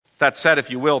That said, if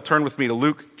you will, turn with me to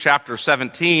Luke chapter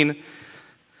 17,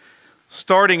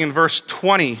 starting in verse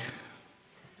 20.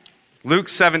 Luke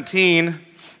 17,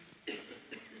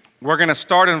 we're going to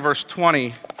start in verse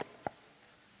 20.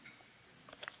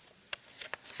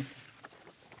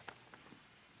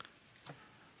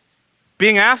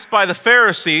 Being asked by the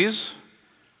Pharisees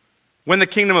when the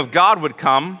kingdom of God would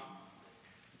come,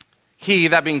 he,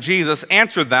 that being Jesus,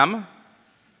 answered them,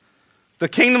 "The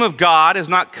kingdom of God is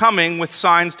not coming with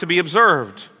signs to be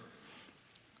observed.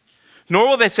 Nor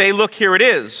will they say, 'Look, here it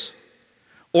is,'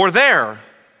 or 'there.'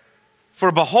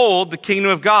 For behold, the kingdom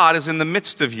of God is in the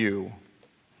midst of you."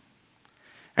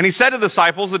 And he said to the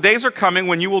disciples, "The days are coming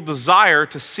when you will desire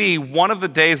to see one of the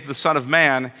days of the Son of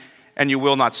Man, and you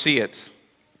will not see it.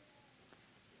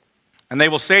 And they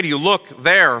will say to you, 'Look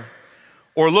there,'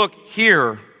 or 'Look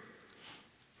here.'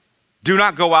 Do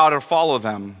not go out or follow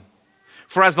them.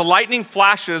 For as the lightning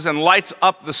flashes and lights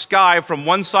up the sky from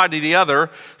one side to the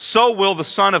other, so will the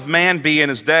Son of Man be in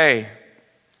his day.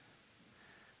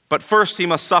 But first he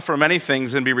must suffer many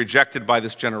things and be rejected by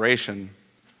this generation.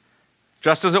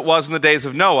 Just as it was in the days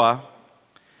of Noah,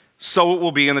 so it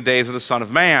will be in the days of the Son of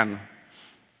Man.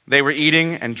 They were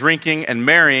eating and drinking and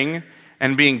marrying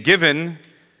and being given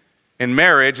in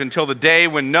marriage until the day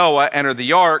when Noah entered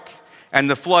the ark, and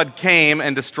the flood came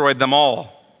and destroyed them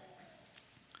all.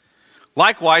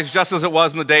 Likewise, just as it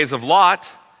was in the days of Lot,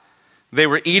 they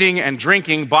were eating and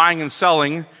drinking, buying and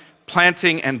selling,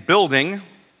 planting and building.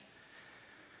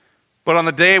 But on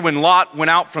the day when Lot went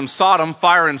out from Sodom,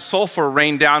 fire and sulfur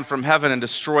rained down from heaven and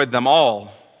destroyed them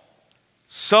all.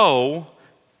 So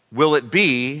will it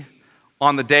be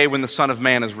on the day when the Son of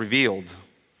Man is revealed.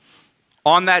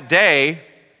 On that day,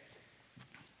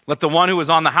 let the one who is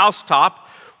on the housetop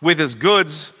with his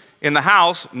goods in the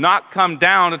house not come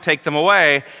down to take them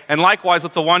away, and likewise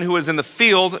let the one who is in the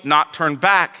field not turn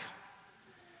back.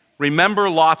 Remember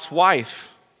Lot's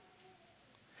wife.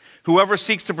 Whoever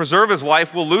seeks to preserve his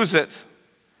life will lose it,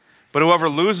 but whoever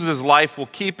loses his life will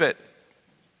keep it.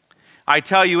 I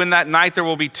tell you, in that night there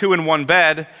will be two in one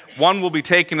bed, one will be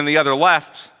taken and the other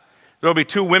left. There will be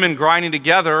two women grinding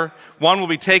together, one will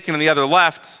be taken and the other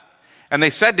left. And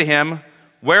they said to him,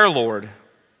 'Where, Lord?'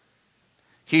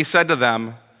 He said to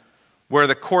them, 'Where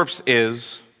the corpse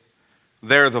is,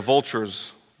 there the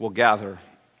vultures will gather.'"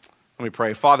 Let me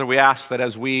pray. Father, we ask that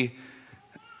as we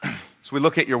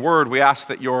look at your word, we ask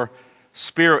that your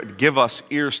Spirit give us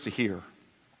ears to hear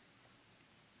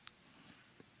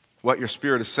what your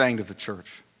Spirit is saying to the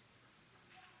church.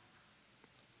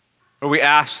 Or we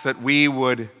ask that we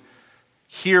would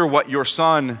hear what your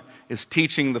Son is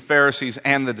teaching the Pharisees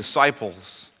and the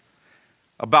disciples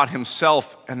about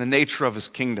himself and the nature of his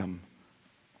kingdom.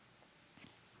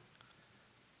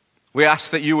 We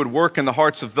ask that you would work in the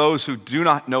hearts of those who do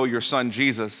not know your Son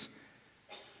Jesus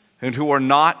and who are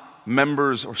not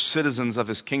members or citizens of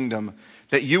his kingdom,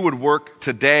 that you would work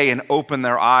today and open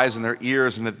their eyes and their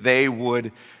ears, and that they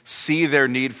would see their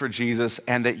need for Jesus,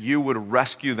 and that you would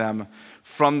rescue them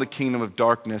from the kingdom of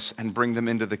darkness and bring them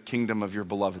into the kingdom of your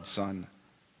beloved Son.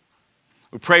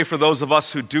 We pray for those of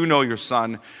us who do know your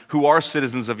Son, who are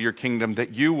citizens of your kingdom,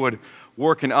 that you would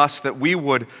work in us, that we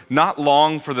would not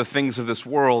long for the things of this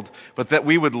world, but that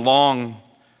we would long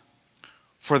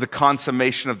for the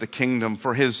consummation of the kingdom,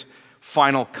 for his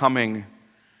final coming,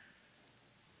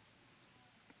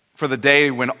 for the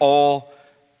day when all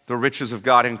the riches of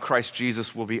God in Christ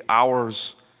Jesus will be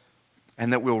ours,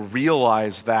 and that we'll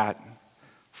realize that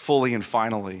fully and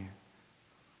finally.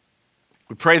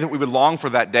 We pray that we would long for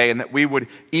that day, and that we would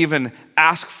even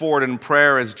ask for it in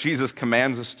prayer as Jesus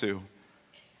commands us to.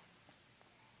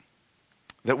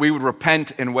 That we would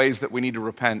repent in ways that we need to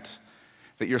repent,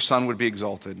 that your Son would be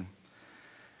exalted.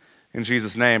 In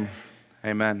Jesus' name,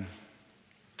 amen.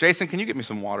 Jason, can you get me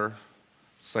some water?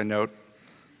 Side note.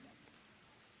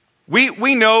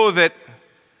 We know that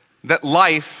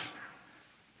life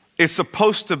is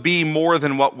supposed to be more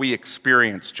than what we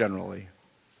experience generally.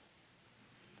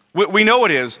 We know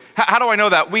it is. How do I know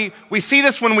that? We see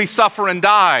this when we suffer and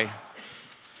die,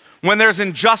 when there's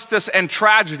injustice and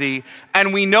tragedy,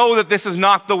 and we know that this is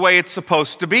not the way it's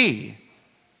supposed to be.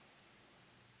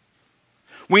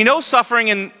 We know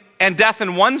suffering and death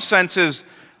in one sense is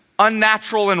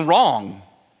unnatural and wrong.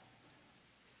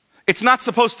 It's not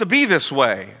supposed to be this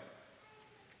way.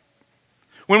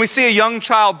 When we see a young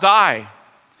child die,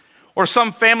 or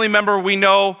some family member we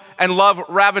know and love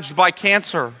ravaged by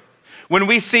cancer, when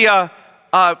we see a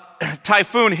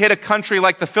typhoon hit a country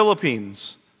like the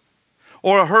Philippines,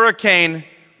 or a hurricane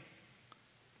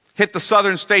hit the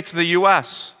southern states of the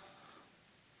U.S.,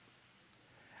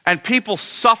 and people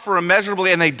suffer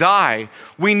immeasurably and they die,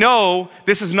 we know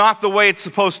this is not the way it's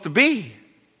supposed to be.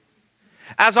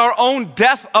 As our own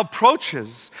death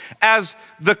approaches, as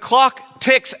the clock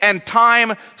ticks and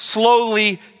time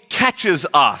slowly catches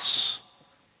us,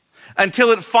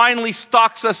 until it finally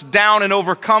stalks us down and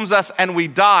overcomes us and we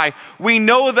die, we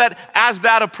know that as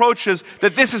that approaches,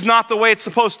 that this is not the way it's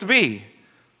supposed to be.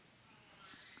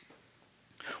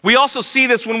 We also see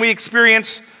this when we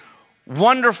experience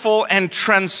wonderful and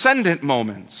transcendent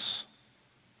moments.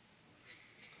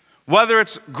 Whether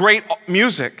it's great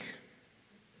music,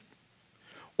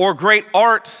 or great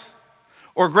art,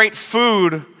 or great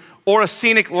food, or a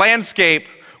scenic landscape,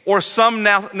 or some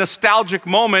nostalgic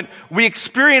moment, we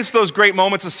experience those great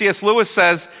moments, as C.S. Lewis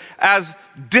says, as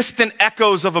distant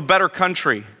echoes of a better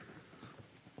country.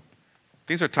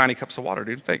 These are tiny cups of water,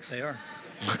 dude. Thanks. They are.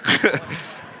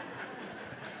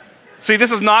 See,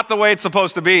 this is not the way it's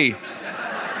supposed to be.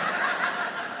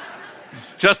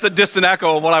 Just a distant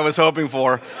echo of what I was hoping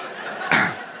for.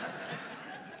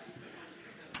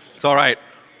 It's all right.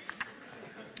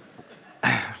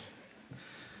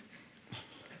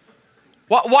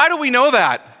 Why do we know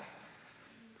that?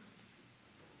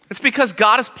 It's because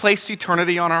God has placed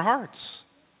eternity on our hearts.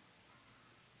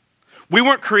 We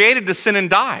weren't created to sin and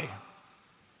die.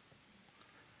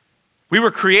 We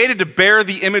were created to bear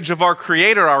the image of our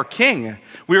Creator, our King.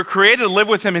 We were created to live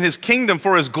with Him in His kingdom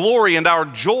for His glory and our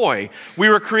joy. We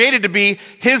were created to be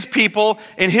His people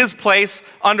in His place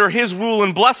under His rule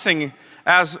and blessing,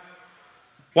 as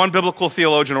one biblical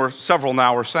theologian, or several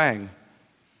now, are saying.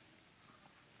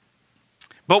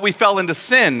 But we fell into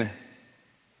sin.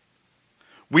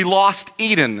 We lost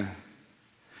Eden.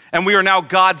 And we are now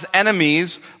God's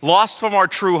enemies, lost from our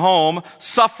true home,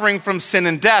 suffering from sin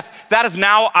and death. That is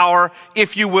now our,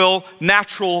 if you will,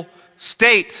 natural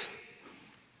state.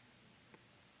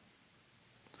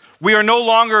 We are no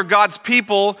longer God's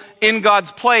people in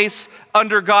God's place,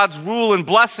 under God's rule and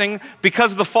blessing,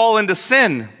 because of the fall into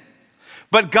sin.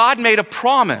 But God made a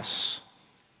promise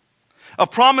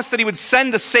that He would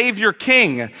send a Savior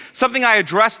King, something I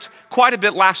addressed quite a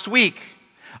bit last week.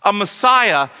 A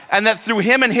Messiah, and that through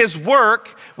Him and His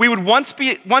work, we would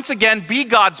once again be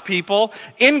God's people,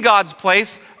 in God's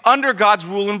place, under God's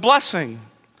rule and blessing.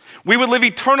 We would live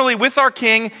eternally with our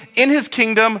King, in His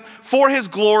kingdom, for His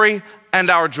glory and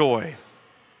our joy.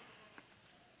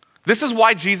 This is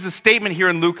why Jesus' statement here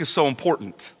in Luke is so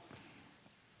important.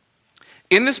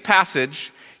 In this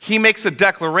passage, He makes a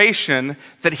declaration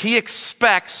that He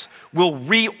expects will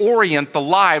reorient the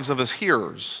lives of His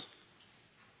hearers.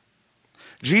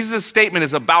 Jesus' statement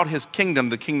is about His kingdom,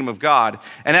 the kingdom of God.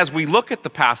 And as we look at the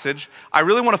passage, I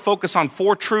really want to focus on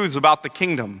 4 truths about the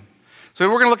kingdom. So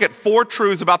we're going to look at 4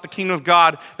 truths about the kingdom of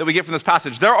God that we get from this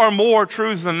passage. There are more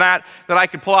truths than that I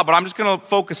could pull out, but I'm just going to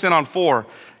focus in on 4.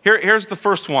 Here's the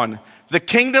first one. The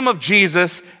kingdom of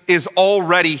Jesus is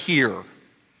already here.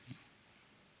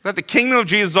 That the kingdom of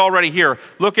Jesus is already here.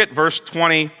 Look at verse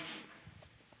 20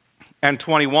 and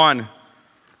 21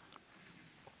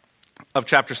 of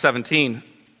chapter 17.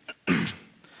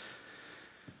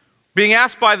 Being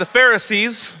asked by the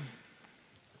Pharisees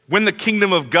when the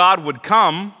kingdom of God would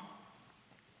come,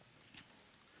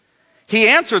 He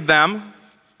answered them,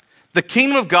 the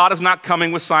kingdom of God is not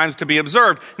coming with signs to be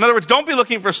observed. In other words, don't be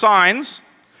looking for signs,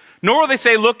 nor will they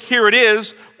say, look, here it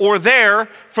is, or there,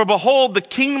 for behold, the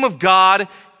kingdom of God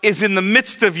is in the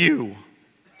midst of you.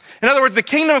 In other words, the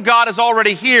kingdom of God is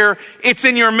already here. It's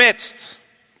in your midst.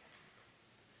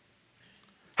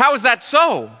 How is that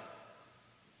so?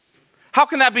 How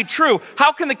can that be true?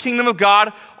 How can the kingdom of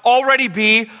God already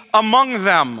be among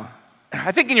them?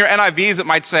 I think in your NIVs it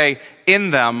might say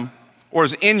in them or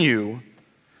is in you.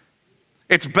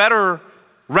 It's better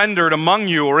rendered among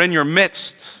you or in your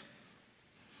midst.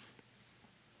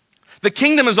 The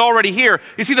kingdom is already here.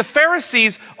 You see, the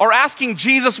Pharisees are asking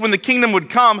Jesus when the kingdom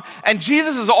would come, and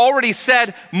Jesus has already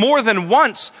said more than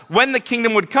once when the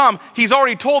kingdom would come. He's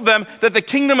already told them that the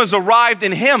kingdom has arrived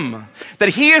in Him, that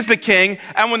He is the king,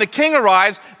 and when the king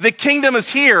arrives, the kingdom is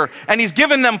here, and He's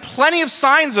given them plenty of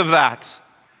signs of that.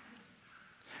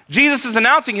 Jesus is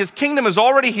announcing His kingdom is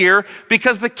already here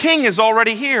because the king is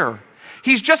already here.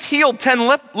 He's just healed 10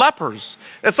 lepers.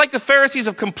 It's like the Pharisees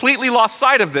have completely lost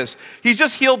sight of this. He's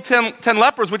just healed 10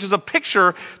 lepers, which is a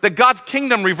picture that God's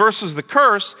kingdom reverses the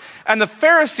curse. And the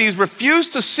Pharisees refuse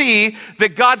to see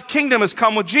that God's kingdom has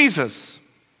come with Jesus.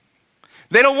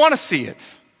 They don't want to see it.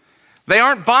 They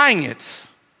aren't buying it.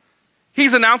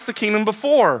 He's announced the kingdom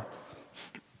before.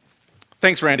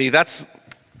 Thanks, Randy.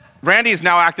 Randy has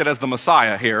now acted as the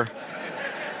Messiah here.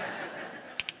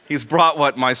 He's brought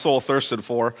what my soul thirsted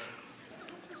for.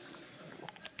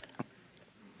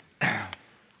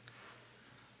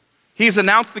 He's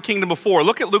announced the kingdom before.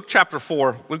 Look at Luke chapter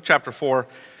 4. Luke chapter 4.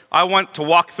 I want to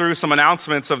walk through some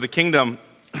announcements of the kingdom.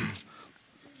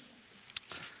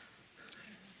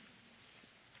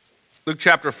 Luke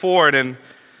chapter 4 and in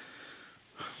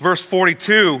verse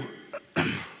 42.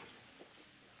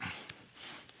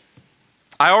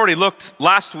 I already looked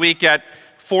last week at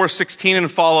 4:16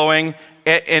 and following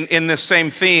in this same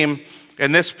theme,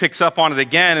 and this picks up on it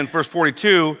again in verse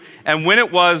 42. And when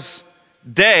it was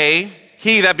day,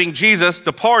 he, that being Jesus,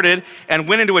 departed and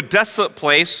went into a desolate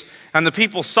place, and the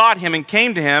people sought him and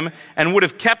came to him and would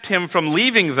have kept him from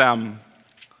leaving them.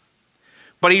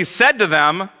 But he said to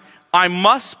them, I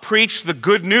must preach the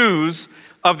good news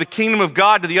of the kingdom of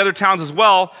God to the other towns as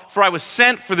well, for I was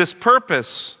sent for this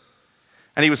purpose.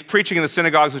 And he was preaching in the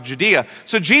synagogues of Judea.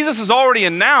 So Jesus has already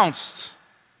announced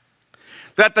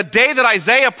that the day that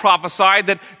Isaiah prophesied,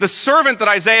 that the servant that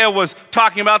Isaiah was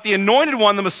talking about, the anointed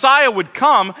one, the Messiah, would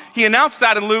come. He announced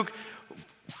that in Luke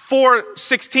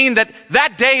 4:16,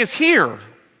 that day is here.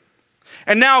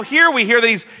 And now here we hear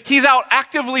that he's out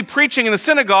actively preaching in the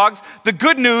synagogues the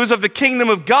good news of the kingdom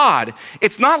of God.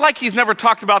 It's not like he's never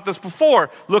talked about this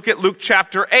before. Look at Luke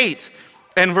chapter 8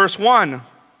 and verse 1.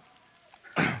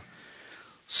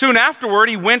 Soon afterward,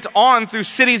 he went on through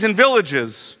cities and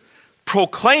villages,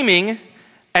 proclaiming,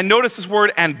 and notice this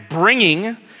word, and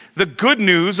bringing the good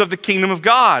news of the kingdom of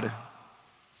God.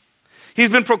 He's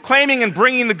been proclaiming and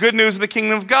bringing the good news of the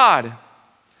kingdom of God.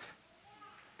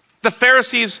 The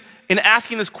Pharisees, in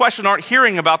asking this question, aren't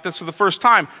hearing about this for the first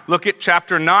time. Look at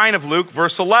chapter 9 of Luke,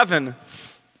 verse 11.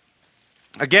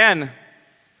 Again,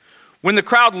 when the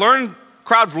crowds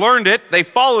learned it, they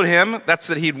followed him. That's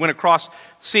that he'd went across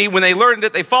sea. When they learned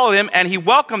it, they followed him, and he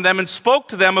welcomed them and spoke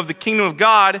to them of the kingdom of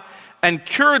God and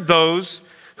cured those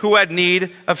who had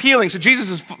need of healing. So Jesus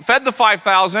has fed the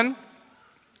 5,000,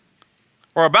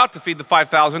 or about to feed the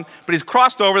 5,000, but he's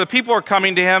crossed over. The people are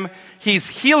coming to him. He's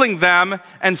healing them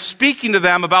and speaking to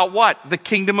them about what? The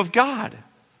kingdom of God.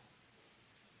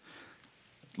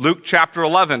 Luke chapter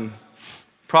 11,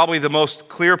 probably the most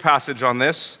clear passage on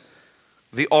this,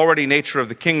 the already nature of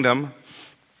the kingdom.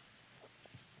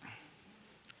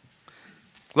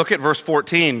 Look at verse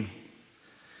 14.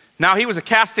 Now he was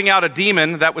casting out a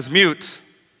demon that was mute.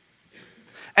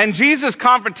 And Jesus'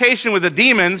 confrontation with the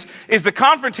demons is the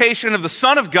confrontation of the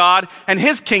Son of God and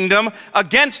his kingdom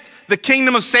against the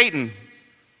kingdom of Satan.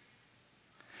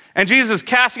 And Jesus is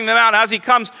casting them out. As he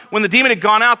comes, when the demon had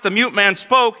gone out, the mute man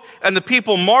spoke, and the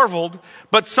people marveled.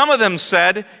 But some of them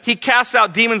said, he casts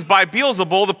out demons by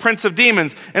Beelzebul, the prince of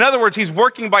demons. In other words, he's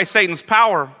working by Satan's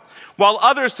power. While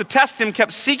others, to test him,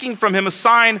 kept seeking from him a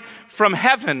sign from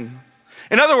heaven.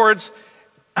 In other words,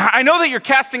 I know that you're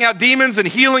casting out demons and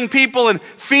healing people and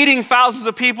feeding thousands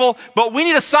of people, but we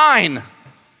need a sign.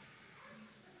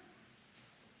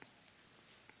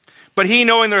 But he,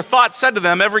 knowing their thoughts, said to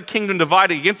them, every kingdom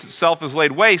divided against itself is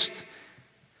laid waste,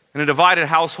 and a divided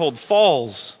household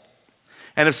falls.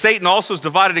 And if Satan also is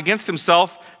divided against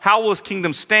himself, how will his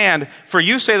kingdom stand? For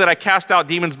you say that I cast out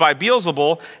demons by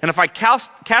Beelzebul, and if I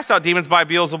cast out demons by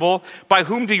Beelzebul, by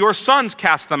whom do your sons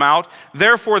cast them out?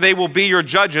 Therefore they will be your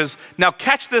judges. Now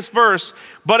catch this verse.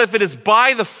 But if it is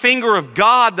by the finger of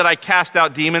God that I cast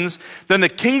out demons, then the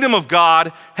kingdom of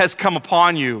God has come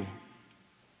upon you.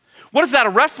 What is that a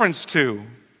reference to?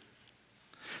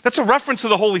 That's a reference to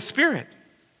the Holy Spirit.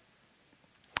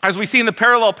 As we see in the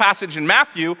parallel passage in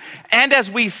Matthew, and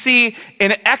as we see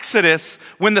in Exodus,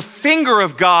 when the finger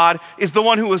of God is the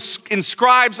one who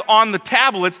inscribes on the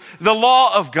tablets the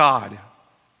law of God.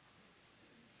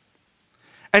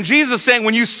 And Jesus is saying,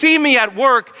 when you see me at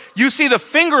work, you see the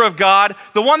finger of God,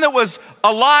 the one that was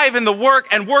alive in the work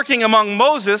and working among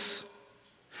Moses.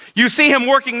 You see him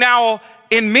working now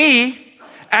in me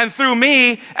and through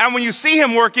me, and when you see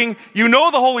him working, you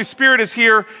know the Holy Spirit is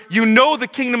here, you know the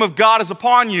kingdom of God is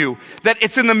upon you, that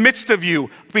it's in the midst of you,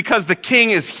 because the King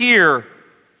is here,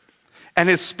 and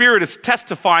his Spirit is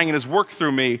testifying in his work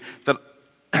through me that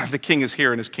the King is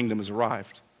here and his kingdom has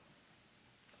arrived.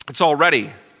 It's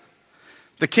already.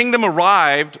 The kingdom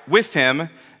arrived with him,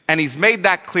 and he's made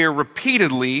that clear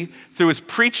repeatedly through his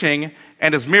preaching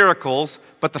and his miracles,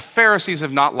 but the Pharisees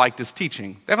have not liked his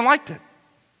teaching. They haven't liked it.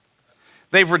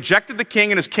 They've rejected the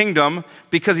king and his kingdom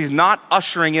because he's not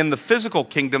ushering in the physical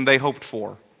kingdom they hoped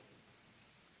for.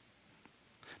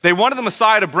 They wanted the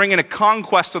Messiah to bring in a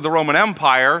conquest of the Roman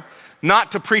Empire,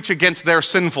 not to preach against their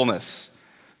sinfulness.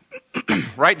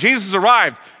 Right? Jesus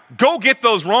arrived. Go get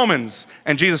those Romans.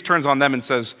 And Jesus turns on them and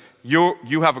says,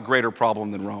 you have a greater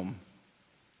problem than Rome.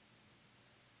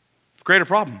 It's a greater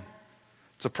problem.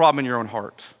 It's a problem in your own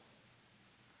heart.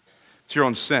 It's your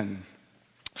own sin.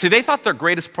 See, they thought their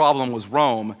greatest problem was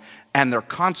Rome, and their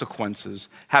consequences,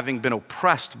 having been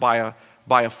oppressed by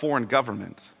a foreign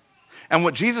government. And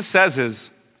what Jesus says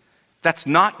is, that's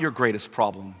not your greatest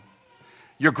problem.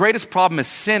 Your greatest problem is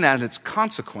sin and its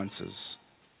consequences.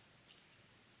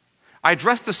 I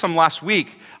addressed this some last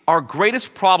week. Our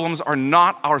greatest problems are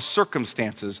not our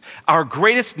circumstances. Our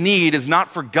greatest need is not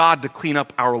for God to clean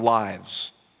up our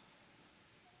lives.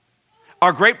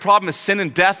 Our great problem is sin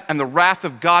and death and the wrath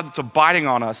of God that's abiding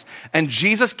on us. And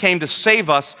Jesus came to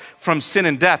save us from sin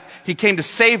and death. He came to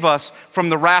save us from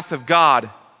the wrath of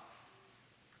God.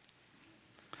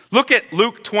 Look at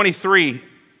Luke 23.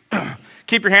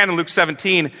 Keep your hand in Luke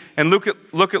 17 and look at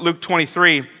Luke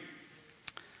 23,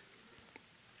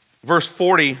 verse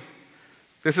 40.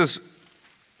 This is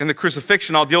in the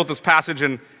crucifixion. I'll deal with this passage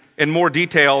in more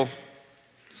detail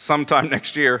sometime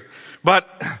next year. But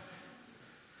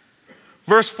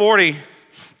verse 40,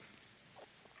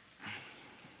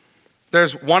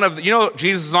 there's one of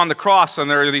Jesus is on the cross, and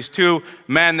there are these two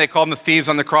men, they call them the thieves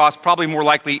on the cross, probably more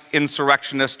likely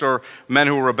insurrectionists or men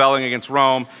who were rebelling against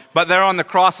Rome. But they're on the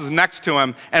crosses next to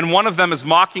him, and one of them is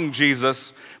mocking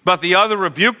Jesus, but the other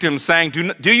rebuked him, saying,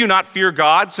 do you not fear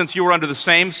God, since you are under the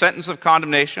same sentence of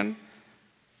condemnation?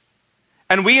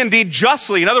 And we indeed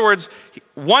justly, in other words,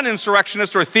 one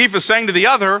insurrectionist or thief is saying to the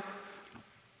other,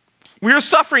 we are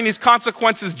suffering these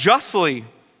consequences justly.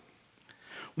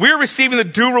 We're receiving the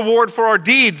due reward for our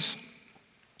deeds,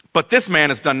 but this man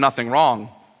has done nothing wrong.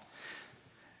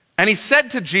 And he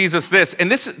said to Jesus this, and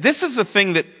this is the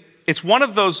thing that, it's one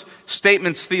of those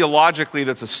statements theologically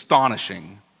that's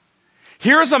astonishing.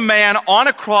 Here's a man on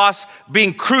a cross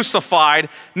being crucified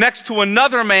next to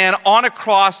another man on a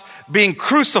cross being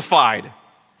crucified.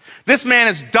 This man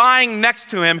is dying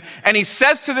next to him, and he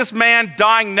says to this man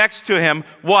dying next to him,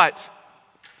 what?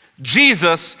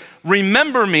 Jesus,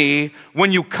 remember me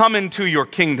when you come into your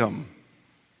kingdom.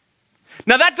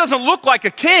 Now that doesn't look like a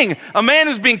king, a man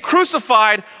who's being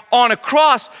crucified on a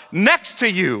cross next to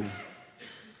you.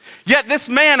 Yet this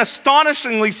man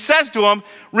astonishingly says to him,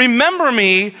 remember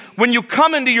me when you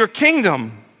come into your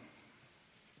kingdom.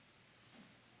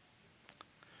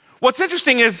 What's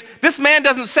interesting is this man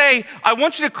doesn't say, I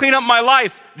want you to clean up my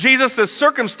life. Jesus, this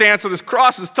circumstance of this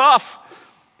cross is tough.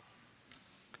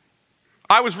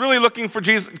 I was really looking for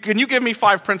Jesus. Can you give me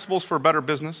 5 principles for a better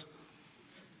business?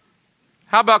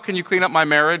 How about can you clean up my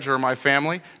marriage or my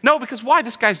family? No, because why?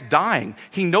 This guy's dying.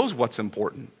 He knows what's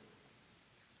important.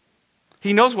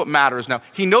 He knows what matters now.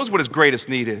 He knows what his greatest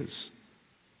need is.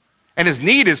 And his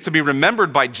need is to be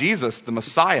remembered by Jesus, the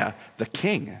Messiah, the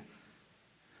King.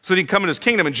 So that he can come into his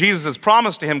kingdom, and Jesus'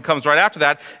 promise to him comes right after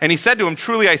that. And he said to him,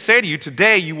 truly I say to you,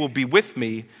 today you will be with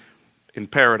me in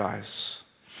paradise.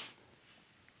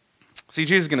 See,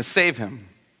 Jesus is going to save him.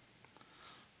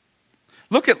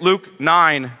 Look at Luke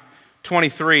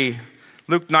 9:23.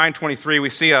 Luke 9:23, we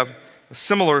see a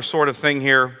similar sort of thing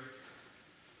here.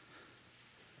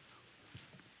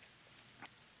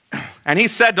 And he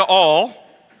said to all,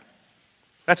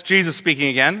 that's Jesus speaking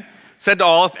again, said to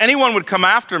all, if anyone would come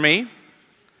after me,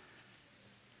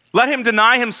 let him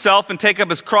deny himself and take up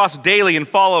his cross daily and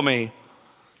follow me.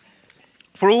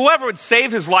 For whoever would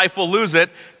save his life will lose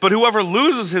it, but whoever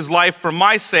loses his life for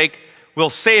my sake will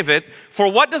save it.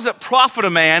 For what does it profit a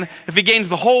man if he gains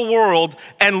the whole world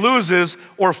and loses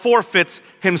or forfeits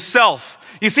himself?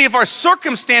 You see, if our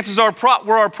circumstances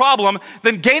were our problem,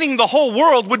 then gaining the whole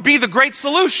world would be the great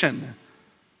solution.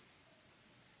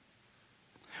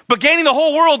 But gaining the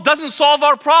whole world doesn't solve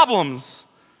our problems.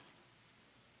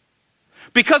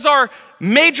 Because our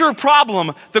major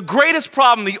problem, the greatest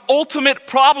problem, the ultimate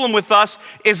problem with us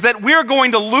is that we're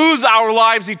going to lose our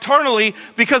lives eternally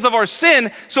because of our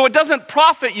sin. So it doesn't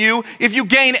profit you if you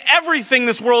gain everything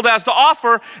this world has to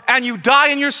offer and you die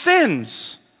in your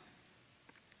sins.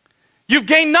 You've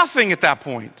gained nothing at that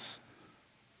point.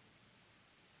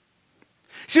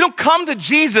 So you don't come to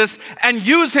Jesus and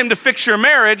use him to fix your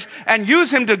marriage and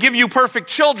use him to give you perfect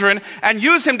children and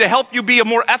use him to help you be a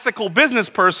more ethical business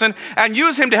person and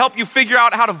use him to help you figure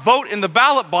out how to vote in the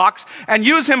ballot box and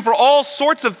use him for all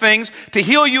sorts of things to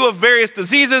heal you of various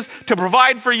diseases, to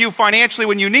provide for you financially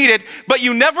when you need it, but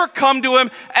you never come to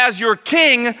him as your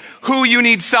king who you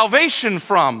need salvation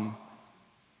from.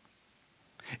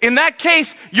 In that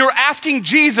case, you're asking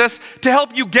Jesus to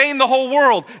help you gain the whole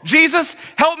world. Jesus,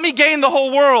 help me gain the whole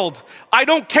world. I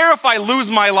don't care if I lose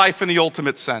my life in the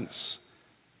ultimate sense.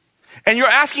 And you're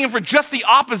asking him for just the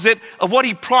opposite of what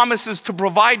he promises to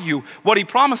provide you. What he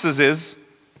promises is,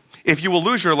 if you will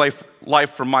lose your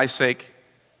life for my sake,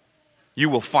 you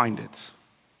will find it.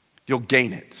 You'll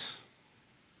gain it.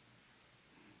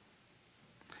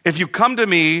 If you come to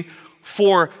me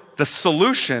for the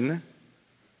solution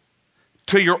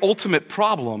to your ultimate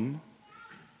problem.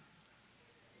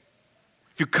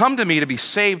 If you come to me to be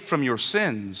saved from your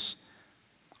sins,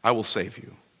 I will save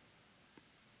you.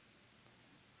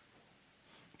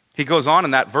 He goes on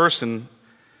in that verse, in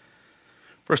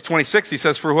verse 26, he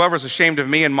says, for whoever is ashamed of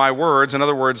me and my words, in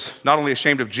other words, not only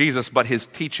ashamed of Jesus, but his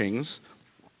teachings,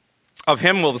 of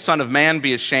him will the Son of Man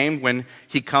be ashamed when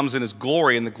he comes in his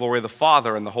glory and the glory of the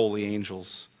Father and the holy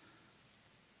angels.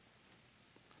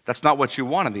 That's not what you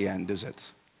want in the end, is it?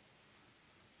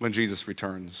 When Jesus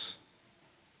returns.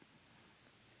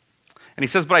 And he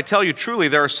says, but I tell you truly,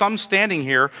 there are some standing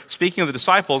here, speaking of the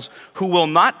disciples, who will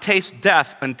not taste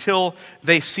death until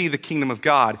they see the kingdom of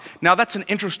God. Now that's an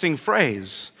interesting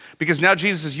phrase, because now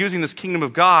Jesus is using this kingdom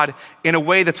of God in a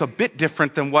way that's a bit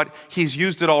different than what he's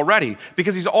used it already.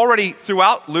 Because he's already,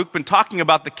 throughout Luke, been talking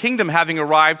about the kingdom having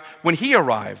arrived when he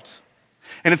arrived.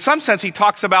 And in some sense, he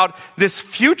talks about this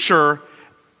future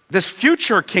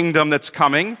kingdom that's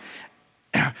coming,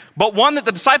 but one that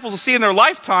the disciples will see in their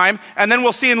lifetime, and then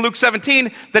we'll see in Luke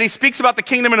 17 that he speaks about the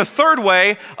kingdom in a third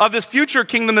way of this future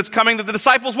kingdom that's coming that the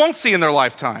disciples won't see in their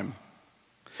lifetime.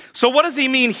 So what does he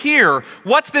mean here?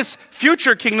 What's this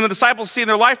future kingdom the disciples see in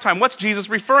their lifetime? What's Jesus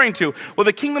referring to? Well,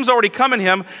 the kingdom's already come in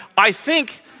him. I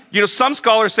think, some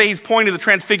scholars say he's pointing to the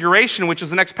transfiguration, which is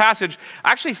the next passage.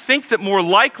 I actually think that more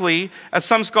likely, as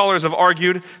some scholars have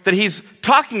argued, that he's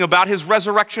talking about his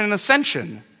resurrection and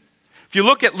ascension. If you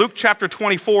look at Luke chapter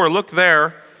 24, look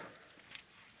there.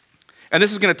 And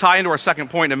this is going to tie into our second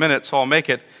point in a minute, so I'll make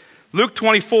it. Luke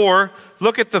 24,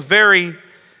 look at the very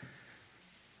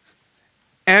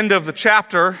end of the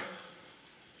chapter,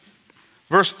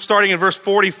 starting in verse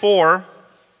 44.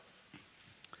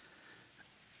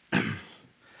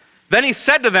 Then he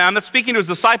said to them, that's speaking to his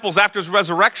disciples after his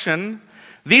resurrection,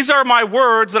 these are my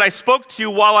words that I spoke to you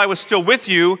while I was still with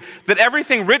you, that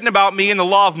everything written about me in the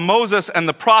law of Moses and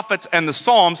the prophets and the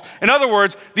Psalms, in other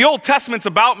words, the Old Testament's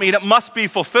about me and it must be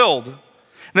fulfilled. And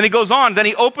then he goes on, then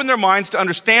he opened their minds to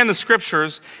understand the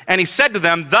scriptures, and he said to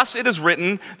them, thus it is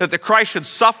written that the Christ should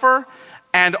suffer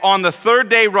and on the third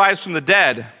day rise from the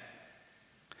dead,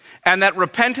 and that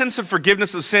repentance and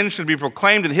forgiveness of sins should be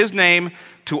proclaimed in his name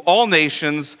to all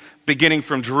nations, beginning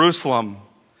from Jerusalem.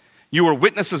 You are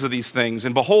witnesses of these things,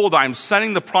 and behold, I am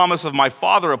sending the promise of my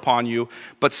Father upon you,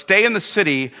 but stay in the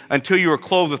city until you are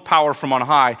clothed with power from on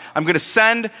high. I'm going to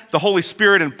send the Holy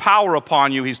Spirit and power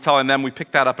upon you, he's telling them. We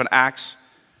picked that up in Acts.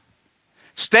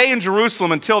 Stay in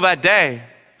Jerusalem until that day.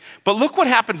 But look what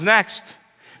happens next.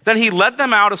 Then he led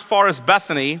them out as far as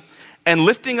Bethany, and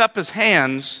lifting up his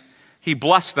hands, he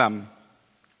blessed them.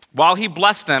 While he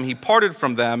blessed them, he parted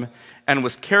from them and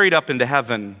was carried up into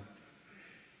heaven.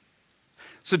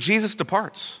 So Jesus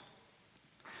departs.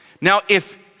 Now,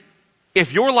 if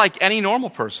you're like any normal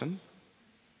person,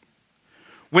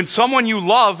 when someone you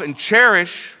love and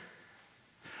cherish,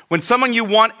 when someone you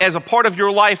want as a part of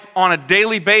your life on a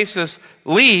daily basis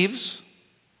leaves,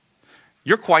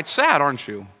 you're quite sad, aren't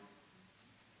you?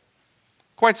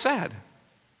 Quite sad.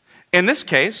 In this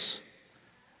case,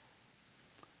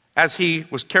 as he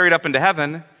was carried up into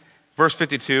heaven, verse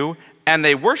 52, and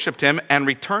they worshiped him and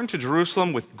returned to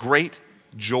Jerusalem with great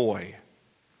joy.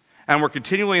 And were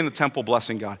continually in the temple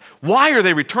blessing God. Why are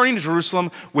they returning to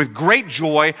Jerusalem with great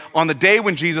joy on the day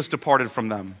when Jesus departed from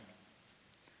them?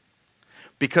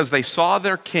 Because they saw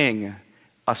their king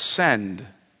ascend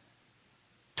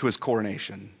to his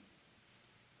coronation.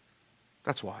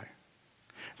 That's why.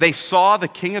 They saw the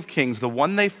King of Kings, the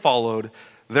one they followed,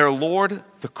 their Lord,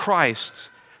 the Christ,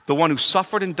 the one who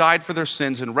suffered and died for their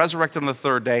sins and resurrected on the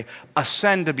third day,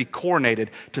 ascend to be coronated,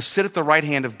 to sit at the right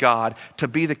hand of God, to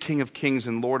be the King of Kings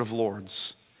and Lord of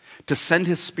Lords, to send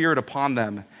his Spirit upon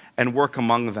them and work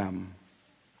among them.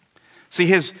 See,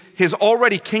 his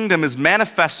already kingdom is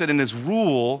manifested in his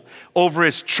rule over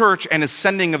his church and his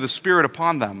sending of the Spirit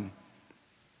upon them.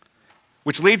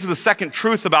 Which leads to the second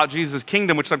truth about Jesus'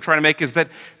 kingdom, which I'm trying to make, is that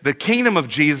the kingdom of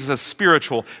Jesus is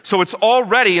spiritual. So it's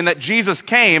already in that Jesus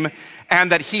came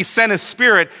and that he sent his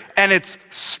Spirit, and it's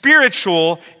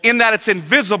spiritual in that it's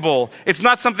invisible. It's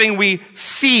not something we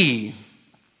see.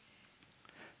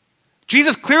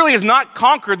 Jesus clearly has not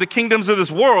conquered the kingdoms of this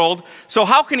world, so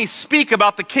how can he speak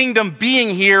about the kingdom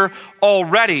being here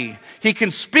already? He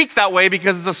can speak that way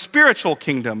because it's a spiritual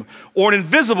kingdom or an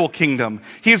invisible kingdom.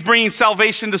 He is bringing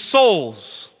salvation to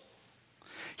souls.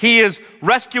 He is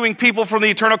rescuing people from the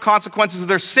eternal consequences of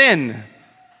their sin.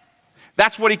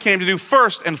 That's what he came to do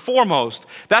first and foremost.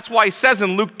 That's why he says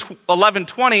in Luke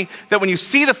 11:20 that when you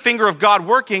see the finger of God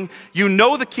working, you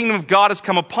know the kingdom of God has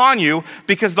come upon you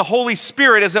because the Holy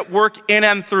Spirit is at work in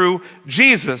and through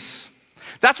Jesus.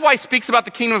 That's why he speaks about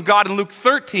the kingdom of God in Luke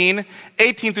 13,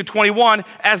 18 through 21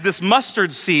 as this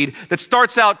mustard seed that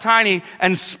starts out tiny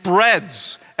and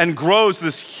spreads and grows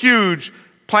this huge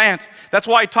plant. That's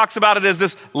why he talks about it as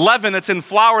this leaven that's in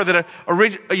flour that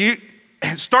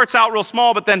starts out real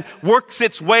small but then works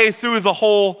its way through the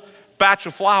whole batch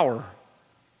of flour.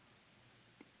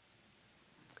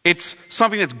 It's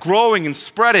something that's growing and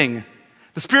spreading.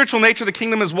 The spiritual nature of the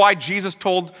kingdom is why Jesus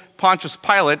told Pontius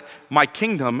Pilate, "My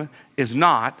kingdom is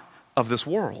not of this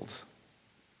world."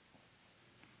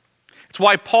 It's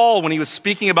why Paul, when he was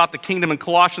speaking about the kingdom in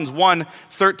Colossians 1,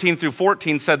 13 through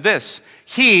 14, said this: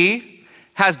 "He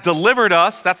has delivered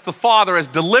us," that's the Father, "has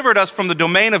delivered us from the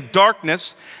domain of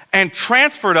darkness and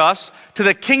transferred us to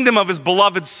the kingdom of his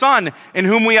beloved Son, in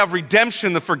whom we have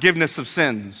redemption, the forgiveness of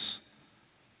sins."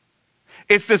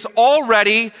 It's this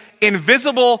already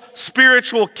invisible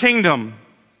spiritual kingdom.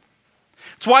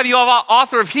 It's why the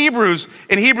author of Hebrews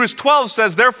in Hebrews 12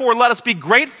 says, "Therefore let us be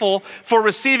grateful for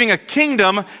receiving a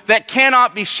kingdom that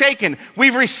cannot be shaken."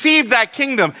 We've received that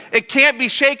kingdom. It can't be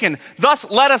shaken. Thus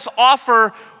let us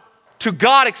offer to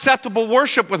God acceptable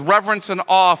worship with reverence and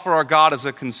awe, for our God is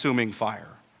a consuming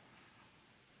fire.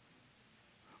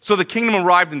 So the kingdom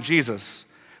arrived in Jesus.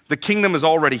 The kingdom is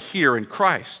already here in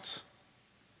Christ.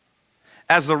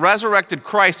 As the resurrected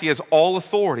Christ, he has all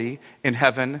authority in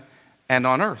heaven and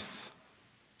on earth.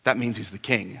 That means he's the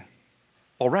king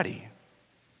already.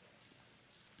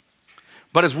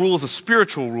 But his rule is a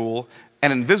spiritual rule,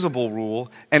 an invisible rule,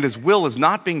 and his will is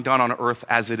not being done on earth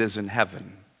as it is in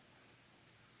heaven.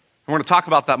 We're going to talk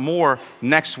about that more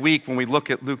next week when we look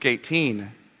at Luke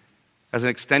 18 as an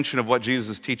extension of what Jesus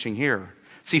is teaching here.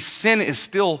 See, sin is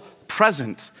still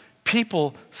present.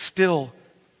 People still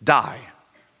die.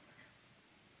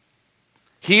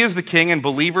 He is the king and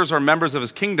believers are members of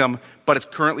his kingdom, but it's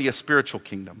currently a spiritual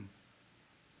kingdom.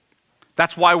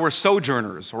 That's why we're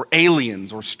sojourners or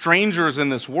aliens or strangers in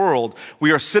this world.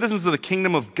 We are citizens of the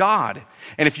kingdom of God.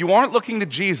 And if you aren't looking to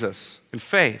Jesus in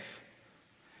faith,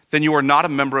 then you are not a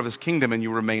member of his kingdom and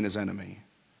you remain his enemy.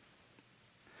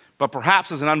 But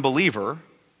perhaps as an unbeliever,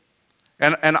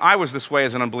 and I was this way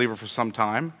as an unbeliever for some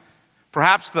time,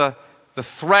 perhaps the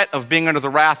threat of being under the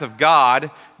wrath of God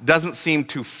doesn't seem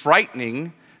too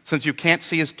frightening since you can't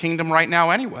see his kingdom right now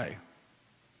anyway.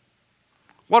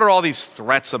 What are all these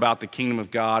threats about the kingdom of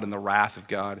God and the wrath of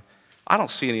God? I don't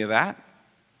see any of that.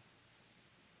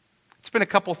 It's been a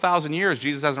couple thousand years.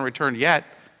 Jesus hasn't returned yet.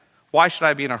 Why should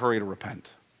I be in a hurry to repent?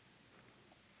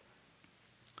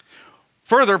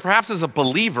 Further, perhaps as a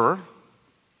believer,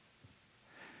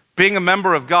 being a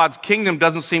member of God's kingdom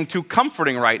doesn't seem too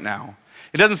comforting right now.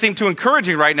 It doesn't seem too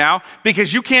encouraging right now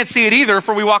because you can't see it either,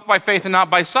 for we walk by faith and not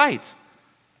by sight.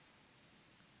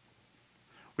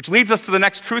 Which leads us to the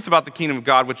next truth about the kingdom of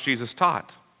God, which Jesus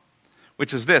taught,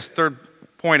 which is this. Third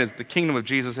point is the kingdom of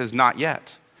Jesus is not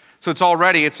yet. So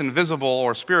it's invisible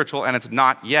or spiritual, and it's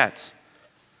not yet.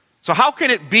 So how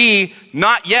can it be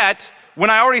not yet when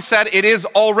I already said it is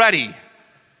already?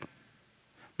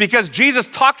 Because Jesus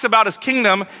talks about his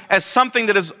kingdom as something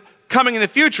that is coming in the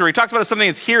future. He talks about it as something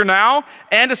that's here now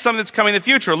and as something that's coming in the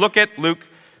future. Look at Luke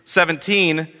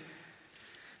 17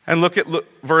 and look at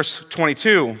verse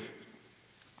 22.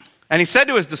 And he said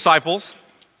to his disciples,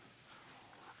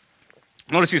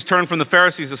 notice he's turned from the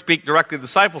Pharisees to speak directly to the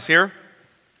disciples here.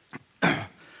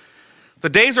 The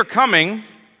days are coming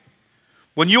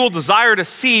when you will desire to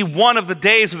see one of the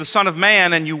days of the Son of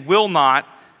Man and you will not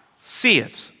see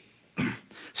it.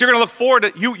 So you're going to look forward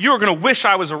to, you're going to wish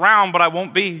I was around, but I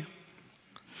won't be.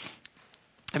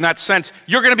 In that sense,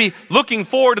 you're going to be looking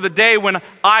forward to the day when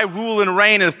I rule and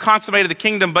reign and have consummated the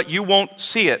kingdom, but you won't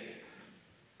see it.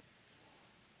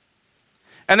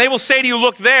 And they will say to you,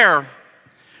 look there,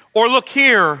 or look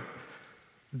here.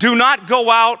 Do not go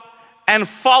out and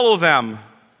follow them.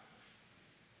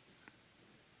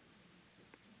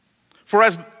 For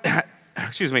as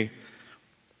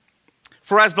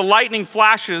the lightning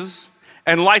flashes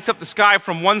and lights up the sky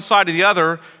from one side to the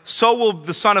other, so will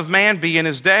the Son of Man be in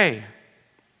his day.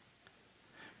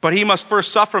 But he must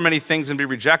first suffer many things and be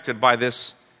rejected by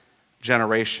this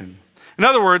generation. In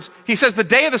other words, he says the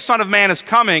day of the Son of Man is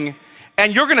coming,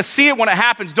 and you're going to see it when it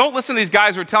happens. Don't listen to these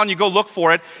guys who are telling you, go look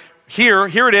for it. Here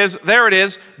it is, there it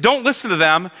is. Don't listen to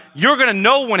them. You're going to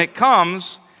know when it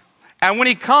comes. And when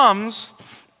he comes,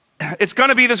 it's going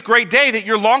to be this great day that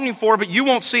you're longing for, but you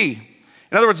won't see.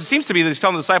 In other words, it seems to be that he's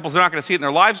telling the disciples they're not going to see it in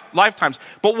their lifetimes.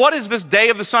 But what is this day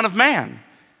of the Son of Man?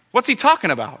 What's he talking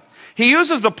about? He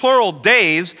uses the plural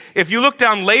days. If you look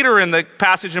down later in the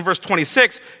passage in verse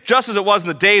 26, just as it was in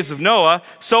the days of Noah,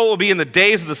 so it will be in the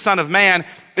days of the Son of Man.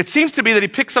 It seems to be that he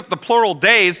picks up the plural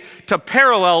days to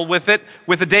parallel with it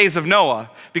with the days of Noah,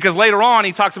 because later on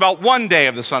he talks about one day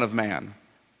of the Son of Man.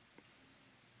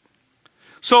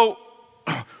 So,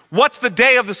 what's the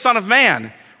day of the Son of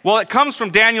Man? Well, it comes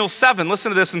from Daniel 7. Listen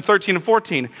to this in 13 and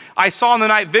 14. I saw in the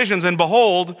night visions, and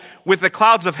behold, with the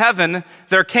clouds of heaven,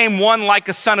 there came one like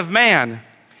a son of man.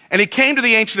 And he came to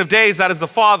the Ancient of Days, that is the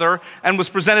Father, and was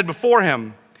presented before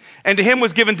him. And to him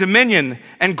was given dominion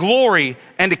and glory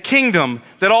and a kingdom,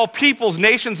 that all peoples,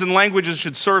 nations, and languages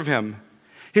should serve him.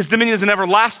 His dominion is an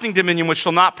everlasting dominion which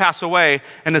shall not pass away,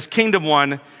 and his kingdom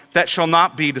one that shall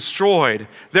not be destroyed.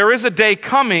 There is a day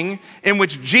coming in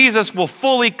which Jesus will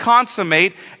fully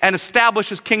consummate and establish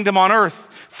his kingdom on earth.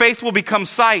 Faith will become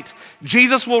sight.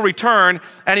 Jesus will return,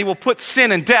 and he will put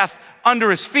sin and death under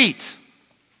his feet.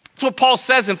 That's what Paul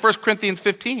says in 1 Corinthians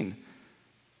 15.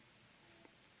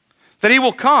 That he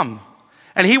will come,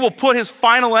 and he will put his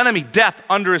final enemy, death,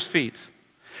 under his feet.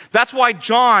 That's why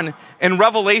John in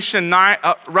Revelation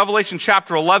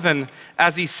chapter 11,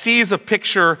 as he sees a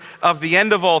picture of the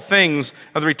end of all things,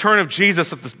 of the return of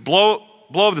Jesus at the blow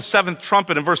of the seventh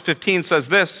trumpet in verse 15 says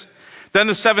this, Then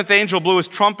the seventh angel blew his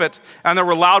trumpet, and there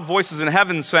were loud voices in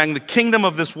heaven saying, The kingdom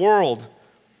of this world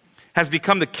has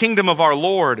become the kingdom of our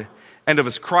Lord and of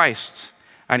his Christ,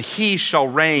 and he shall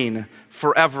reign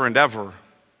forever and ever.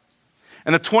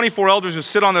 And the 24 elders who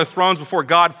sit on their thrones before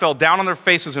God fell down on their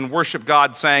faces and worshiped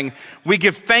God, saying, We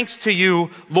give thanks to you,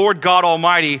 Lord God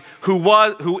Almighty,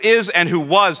 who is and who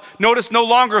was. Notice no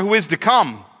longer who is to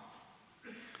come,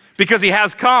 because he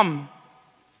has come.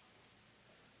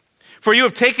 For you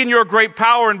have taken your great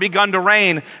power and begun to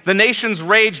reign. The nations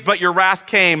raged, but your wrath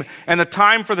came, and the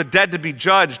time for the dead to be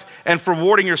judged, and for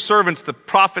rewarding your servants, the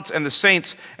prophets and the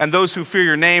saints, and those who fear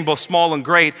your name, both small and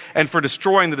great, and for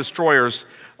destroying the destroyers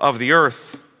of the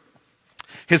earth.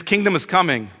 His kingdom is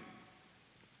coming,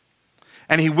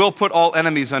 and he will put all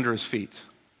enemies under his feet.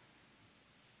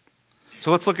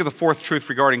 So let's look at the fourth truth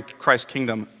regarding Christ's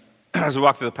kingdom as we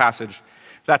walk through the passage.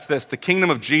 That's this: the kingdom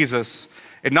of Jesus.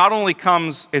 It's not only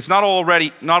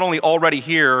already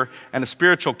here, and a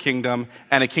spiritual kingdom,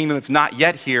 and a kingdom that's not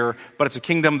yet here, but it's a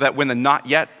kingdom that when the not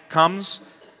yet comes,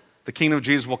 the kingdom of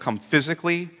Jesus will come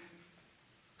physically,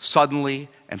 suddenly,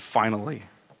 and finally.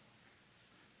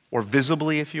 Or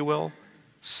visibly, if you will,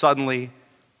 suddenly,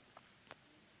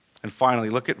 and finally.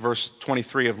 Look at verse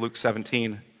 23 of Luke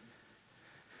 17.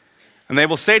 And they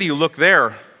will say to you, Look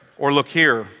there, or look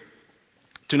here.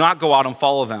 Do not go out and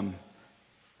follow them.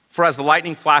 For as the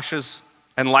lightning flashes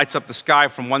and lights up the sky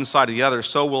from one side to the other,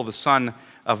 so will the Son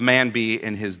of Man be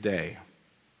in his day.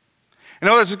 In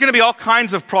other words, there's going to be all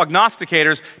kinds of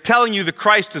prognosticators telling you that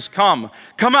Christ has come.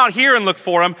 Come out here and look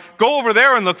for him. Go over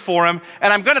there and look for him.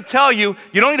 And I'm going to tell you,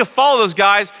 you don't need to follow those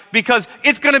guys, because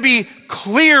it's going to be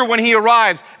clear when he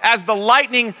arrives. As the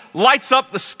lightning lights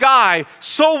up the sky,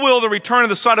 so will the return of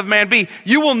the Son of Man be.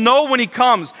 You will know when he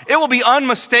comes. It will be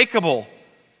unmistakable.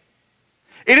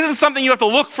 It isn't something you have to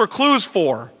look for clues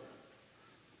for.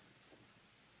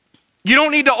 You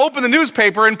don't need to open the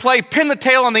newspaper and play pin the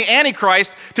tail on the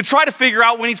Antichrist to try to figure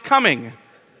out when he's coming.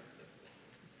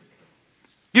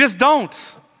 You just don't.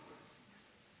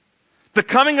 The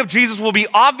coming of Jesus will be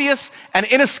obvious and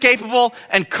inescapable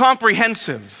and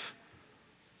comprehensive.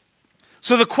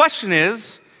 So the question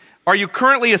is, are you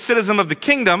currently a citizen of the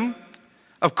kingdom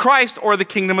of Christ or the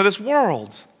kingdom of this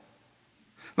world?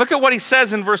 Look at what he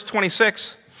says in verse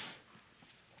 26.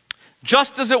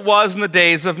 Just as it was in the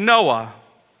days of Noah,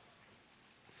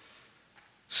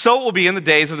 so it will be in the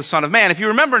days of the Son of Man. If you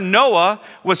remember, Noah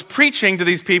was preaching to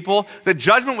these people that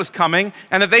judgment was coming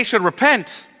and that they should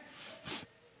repent.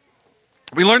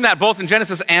 We learned that both in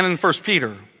Genesis and in 1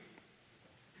 Peter.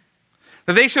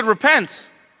 That they should repent.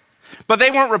 But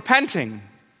they weren't repenting.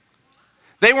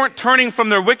 They weren't turning from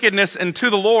their wickedness and to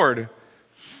the Lord.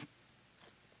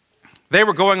 They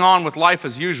were going on with life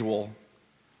as usual,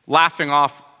 laughing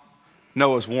off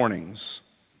Noah's warnings.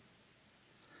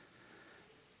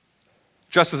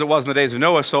 Just as it was in the days of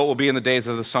Noah, so it will be in the days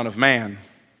of the Son of Man.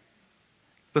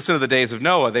 Listen to the days of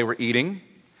Noah. They were eating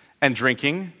and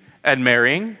drinking and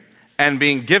marrying and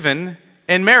being given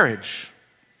in marriage.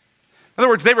 In other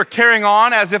words, they were carrying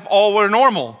on as if all were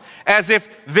normal, as if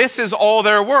this is all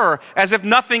there were, as if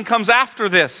nothing comes after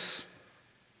this.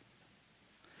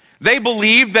 They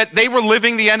believed that they were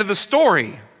living the end of the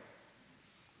story.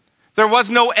 There was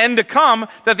no end to come,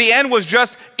 that the end was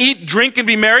just eat, drink, and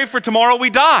be merry, for tomorrow we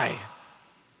die.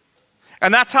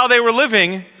 And that's how they were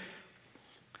living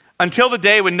until the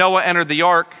day when Noah entered the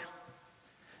ark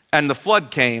and the flood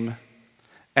came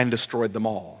and destroyed them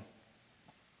all.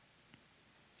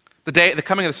 The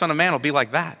coming of the Son of Man will be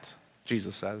like that,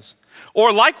 Jesus says.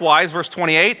 Or likewise, verse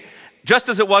 28, just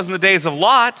as it was in the days of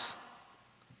Lot,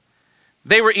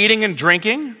 they were eating and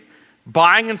drinking,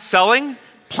 buying and selling,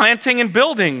 planting and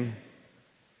building. In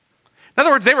other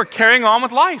words, they were carrying on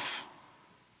with life.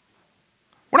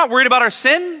 We're not worried about our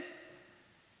sin.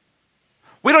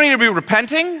 We don't need to be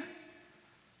repenting.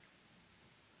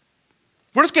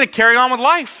 We're just going to carry on with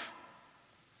life.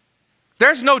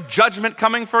 There's no judgment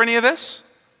coming for any of this.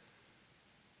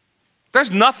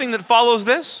 There's nothing that follows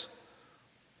this.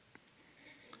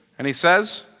 And he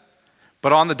says,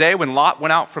 but on the day when Lot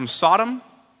went out from Sodom,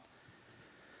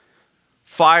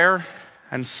 fire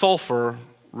and sulfur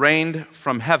rained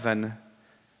from heaven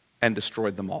and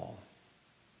destroyed them all.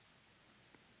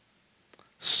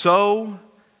 So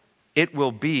it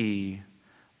will be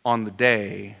on the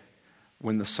day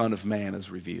when the Son of Man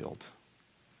is revealed.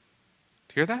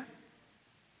 Do you hear that?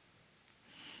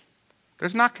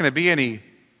 There's not going to be any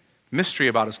mystery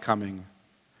about his coming.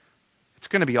 It's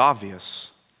going to be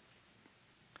obvious.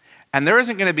 And there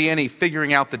isn't going to be any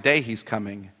figuring out the day he's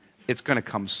coming. It's going to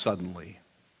come suddenly.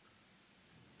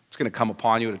 It's going to come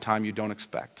upon you at a time you don't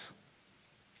expect.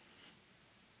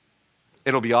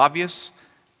 It'll be obvious,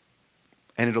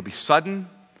 and it'll be sudden,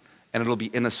 and it'll be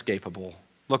inescapable.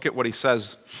 Look at what he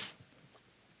says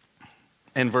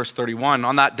in verse 31.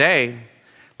 On that day,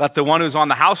 let the one who's on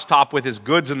the housetop with his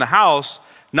goods in the house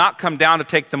not come down to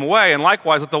take them away. And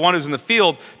likewise, let the one who's in the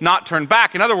field not turn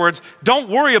back. In other words, don't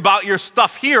worry about your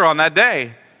stuff here on that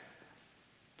day.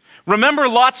 Remember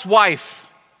Lot's wife.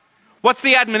 What's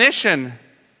the admonition?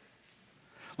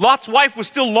 Lot's wife was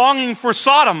still longing for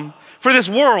Sodom, for this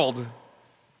world.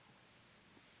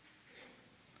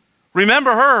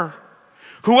 Remember her.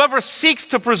 Whoever seeks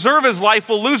to preserve his life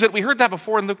will lose it. We heard that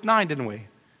before in Luke 9, didn't we?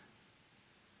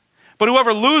 But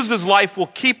whoever loses life will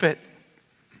keep it.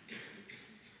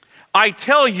 I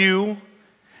tell you,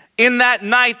 in that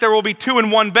night there will be two in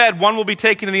one bed. One will be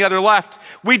taken and the other left.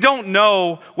 We don't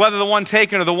know whether the one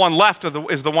taken or the one left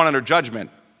is the one under judgment.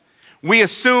 We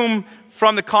assume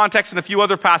from the context and a few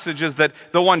other passages that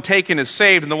the one taken is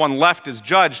saved and the one left is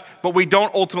judged, but we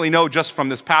don't ultimately know just from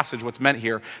this passage what's meant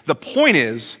here. The point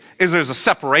is there's a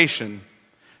separation.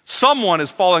 Someone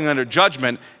is falling under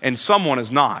judgment and someone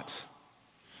is not.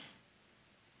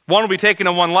 One will be taken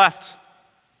and one left.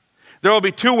 There will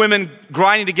be two women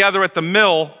grinding together at the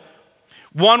mill.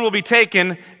 One will be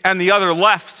taken and the other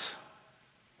left.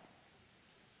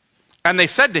 And they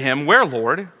said to him, "Where,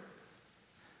 Lord?"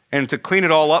 And to clean it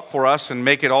all up for us and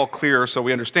make it all clear so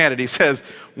we understand it, he says,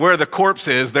 "Where the corpse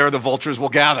is, there the vultures will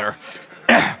gather."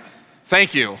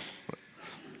 Thank you.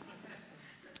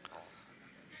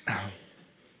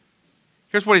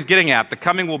 Here's what he's getting at. The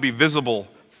coming will be visible,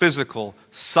 physical,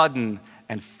 sudden,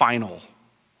 and final.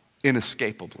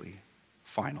 Inescapably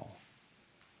final.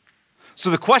 So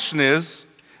the question is,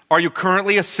 are you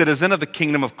currently a citizen of the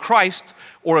kingdom of Christ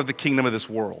or of the kingdom of this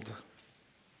world?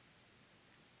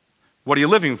 What are you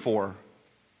living for?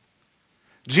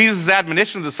 Jesus'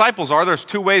 admonition to the disciples are there's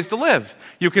two ways to live.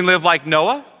 You can live like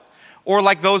Noah or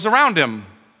like those around him.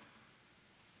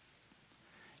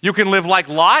 You can live like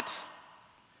Lot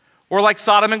or like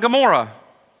Sodom and Gomorrah.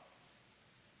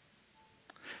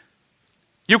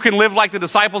 You can live like the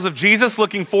disciples of Jesus,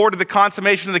 looking forward to the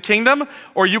consummation of the kingdom,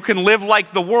 or you can live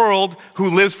like the world who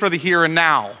lives for the here and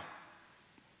now.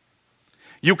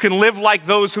 You can live like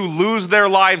those who lose their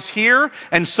lives here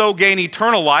and so gain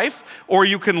eternal life, or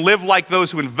you can live like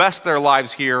those who invest their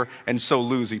lives here and so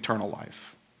lose eternal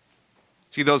life.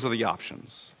 See, those are the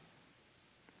options.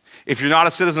 If you're not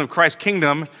a citizen of Christ's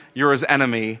kingdom, you're his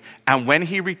enemy, and when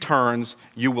he returns,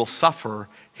 you will suffer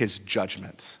his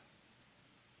judgment.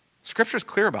 Scripture is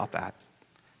clear about that.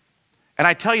 And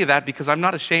I tell you that because I'm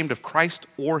not ashamed of Christ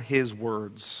or his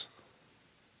words.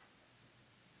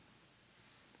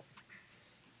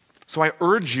 So I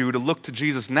urge you to look to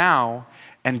Jesus now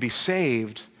and be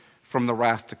saved from the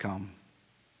wrath to come.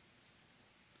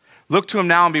 Look to him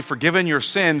now and be forgiven your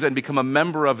sins and become a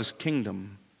member of his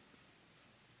kingdom.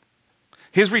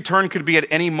 His return could be at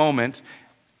any moment,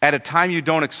 at a time you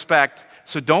don't expect,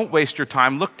 so don't waste your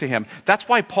time. Look to him. That's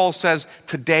why Paul says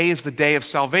today is the day of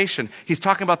salvation. He's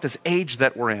talking about this age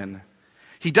that we're in.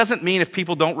 He doesn't mean if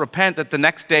people don't repent that the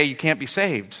next day you can't be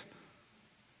saved.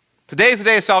 Today is the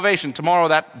day of salvation. Tomorrow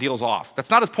that deal's off. That's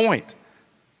not his point.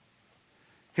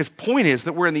 His point is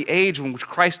that we're in the age in which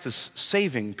Christ is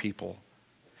saving people.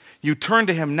 You turn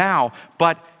to him now,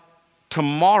 but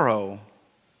tomorrow,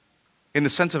 in the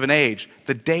sense of an age,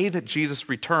 the day that Jesus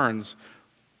returns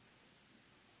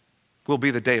will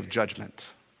be the day of judgment,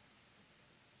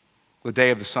 the day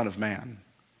of the Son of Man.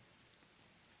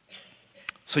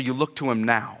 So you look to him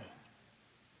now.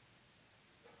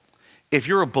 If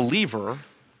you're a believer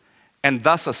and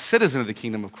thus a citizen of the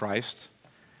kingdom of Christ,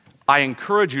 I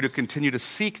encourage you to continue to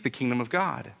seek the kingdom of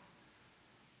God.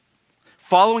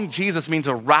 Following Jesus means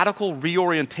a radical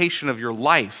reorientation of your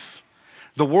life.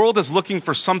 The world is looking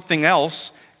for something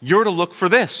else. You're to look for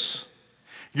this.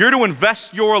 You're to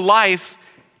invest your life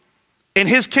in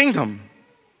his kingdom.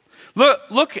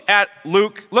 Look at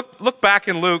Luke. Look back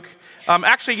in Luke.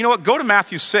 Actually, you know what? Go to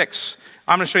Matthew 6.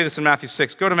 I'm going to show you this in Matthew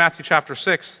 6. Go to Matthew chapter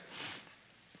 6.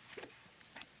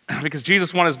 Because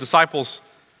Jesus wanted his disciples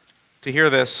to hear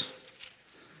this.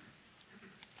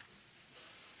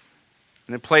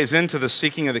 And it plays into the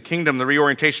seeking of the kingdom, the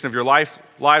reorientation of your lives,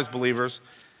 believers.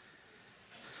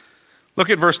 Look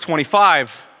at verse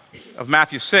 25 of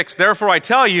Matthew 6. Therefore I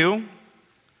tell you,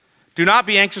 do not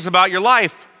be anxious about your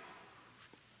life,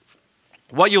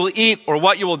 what you will eat or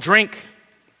what you will drink,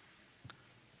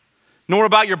 nor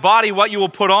about your body what you will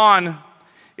put on.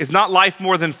 Is not life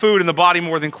more than food and the body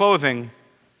more than clothing?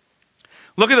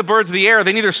 Look at the birds of the air.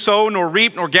 They neither sow nor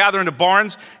reap nor gather into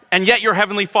barns, and yet your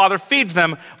heavenly Father feeds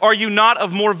them. Are you not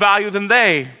of more value than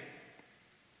they?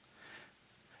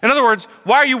 In other words,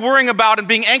 why are you worrying about and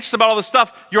being anxious about all this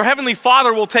stuff? Your heavenly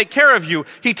Father will take care of you.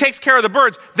 He takes care of the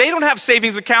birds. They don't have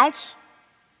savings accounts.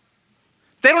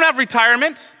 They don't have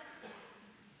retirement.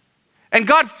 And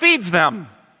God feeds them.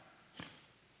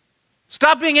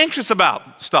 Stop being anxious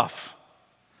about stuff.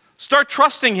 Start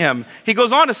trusting him. He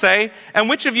goes on to say, and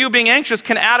which of you being anxious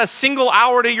can add a single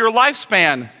hour to your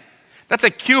lifespan? That's a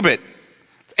cubit.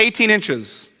 It's 18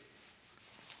 inches.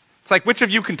 It's like which of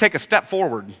you can take a step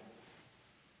forward?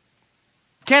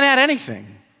 Can't add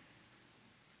anything.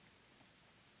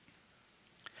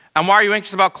 And why are you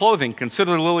anxious about clothing?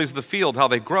 Consider the lilies of the field, how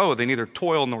they grow. They neither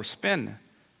toil nor spin.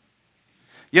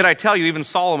 Yet I tell you, even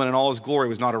Solomon in all his glory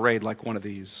was not arrayed like one of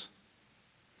these.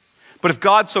 But if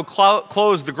God so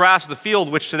clothes the grass of the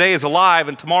field, which today is alive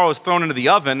and tomorrow is thrown into the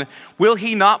oven, will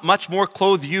he not much more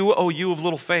clothe you, O you of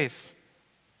little faith?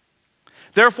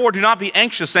 Therefore do not be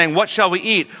anxious, saying, what shall we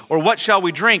eat? Or what shall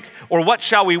we drink? Or what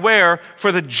shall we wear?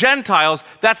 For the Gentiles,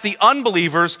 that's the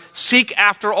unbelievers, seek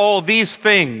after all these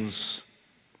things.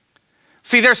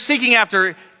 See, they're seeking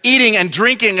after eating and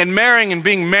drinking and marrying and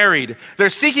being married.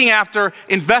 They're seeking after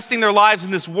investing their lives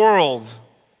in this world.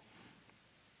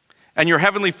 And your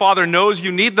heavenly Father knows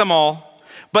you need them all.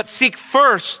 But seek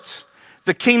first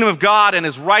the kingdom of God and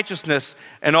his righteousness,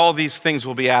 and all these things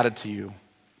will be added to you.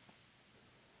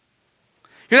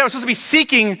 You're not supposed to be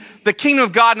seeking the kingdom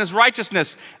of God and his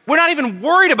righteousness. We're not even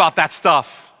worried about that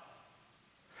stuff.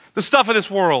 The stuff of this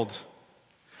world.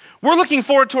 We're looking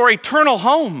forward to our eternal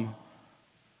home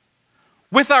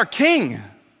with our King,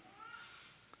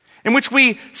 in which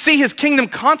we see his kingdom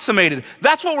consummated.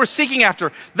 That's what we're seeking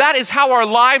after. That is how our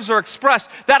lives are expressed.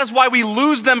 That is why we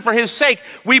lose them for his sake.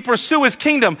 We pursue his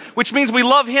kingdom, which means we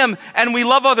love him and we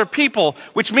love other people,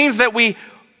 which means that we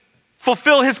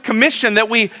fulfill his commission, that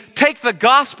we take the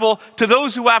gospel to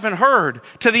those who haven't heard,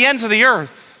 to the ends of the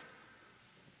earth.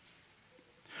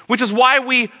 Which is why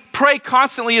we pray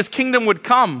constantly his kingdom would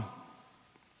come,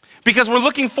 because we're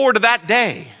looking forward to that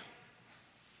day.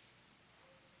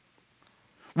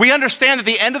 We understand that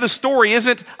the end of the story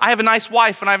isn't, I have a nice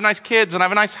wife and I have nice kids and I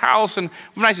have a nice house and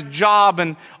a nice job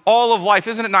and all of life.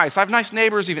 Isn't it nice? I have nice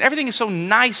neighbors even. Everything is so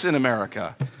nice in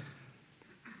America.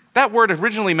 That word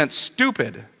originally meant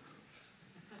stupid. And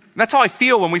that's how I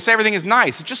feel when we say everything is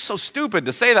nice. It's just so stupid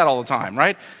to say that all the time,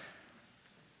 right?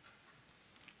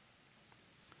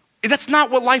 That's not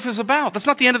what life is about. That's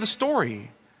not the end of the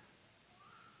story.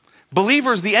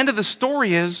 Believers, the end of the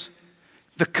story is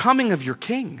the coming of your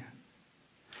King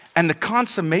and the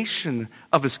consummation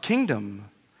of his kingdom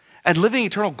and living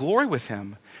eternal glory with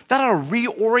him. That ought to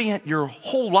reorient your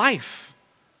whole life.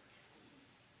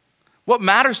 What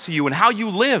matters to you and how you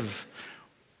live,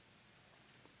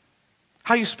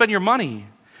 how you spend your money,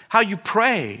 how you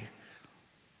pray,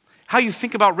 how you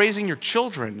think about raising your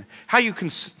children, how you can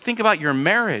think about your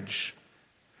marriage,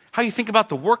 how you think about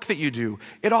the work that you do.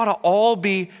 It ought to all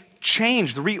be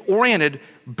changed, reoriented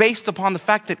based upon the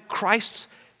fact that Christ's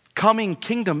coming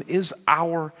kingdom is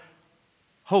our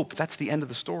hope. That's the end of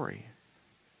the story.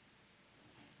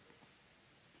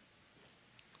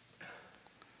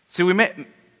 See,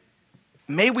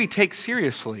 may we take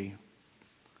seriously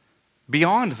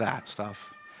beyond that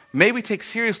stuff. May we take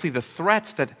seriously the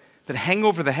threats that hang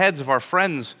over the heads of our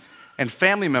friends and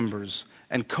family members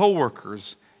and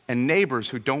coworkers and neighbors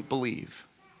who don't believe.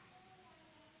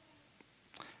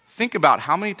 Think about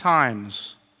how many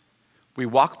times we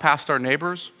walk past our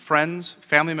neighbors, friends,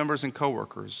 family members, and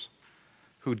coworkers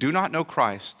who do not know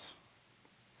Christ,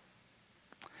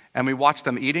 And we watch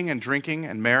them eating and drinking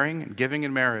and marrying and giving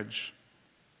in marriage.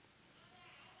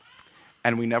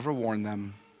 And we never warn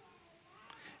them.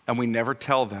 And we never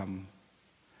tell them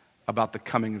about the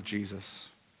coming of Jesus.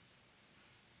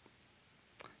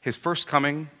 His first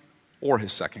coming or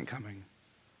his second coming.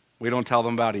 We don't tell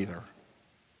them about either.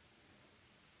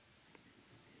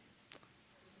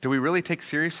 Do we really take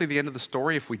seriously the end of the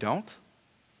story if we don't?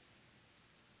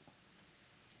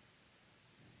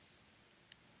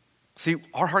 See,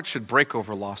 our hearts should break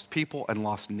over lost people and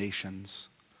lost nations.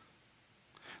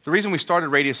 The reason we started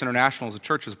Radius International as a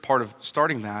church is part of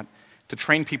starting that, to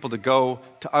train people to go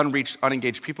to unreached,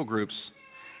 unengaged people groups,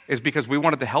 is because we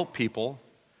wanted to help people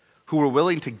who were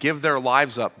willing to give their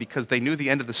lives up because they knew the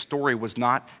end of the story was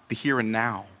not the here and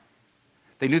now.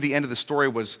 They knew the end of the story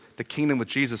was the kingdom with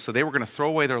Jesus, so they were going to throw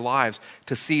away their lives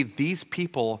to see these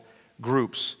people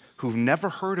groups who've never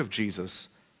heard of Jesus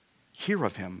hear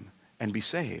of him and be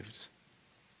saved.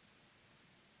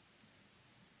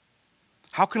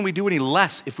 How can we do any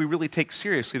less if we really take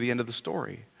seriously the end of the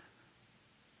story?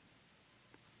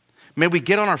 May we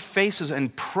get on our faces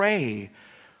and pray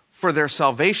for their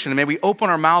salvation. And may we open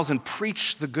our mouths and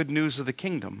preach the good news of the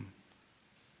kingdom.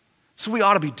 That's what we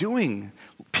ought to be doing.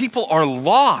 People are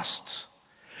lost.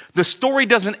 The story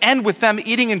doesn't end with them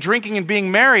eating and drinking and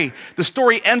being merry. The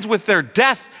story ends with their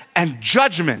death and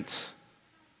judgment.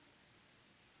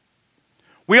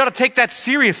 We ought to take that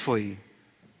seriously.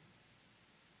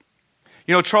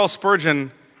 You know, Charles Spurgeon,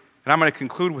 and I'm going to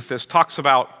conclude with this, talks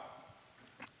about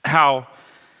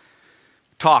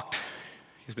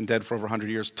he's been dead for over 100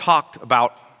 years, talked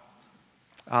about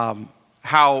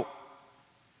how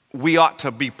we ought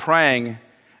to be praying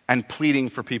and pleading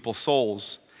for people's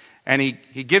souls. And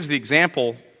he gives the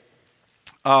example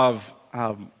of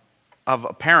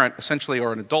a parent, essentially,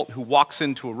 or an adult who walks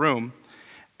into a room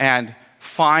and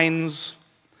finds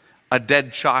a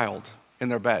dead child in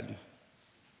their bed.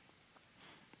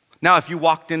 Now, if you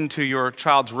walked into your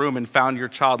child's room and found your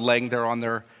child laying there on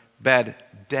their bed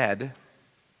dead,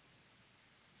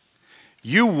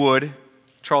 you would,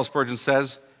 Charles Spurgeon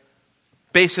says,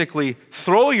 basically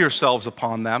throw yourselves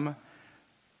upon them,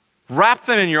 wrap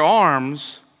them in your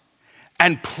arms,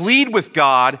 and plead with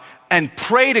God and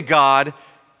pray to God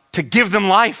to give them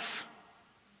life.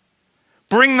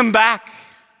 Bring them back.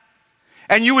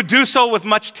 And you would do so with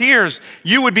much tears.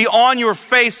 You would be on your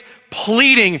face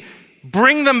pleading,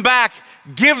 bring them back,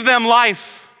 give them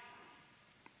life.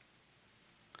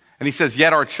 And he says,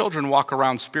 yet our children walk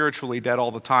around spiritually dead all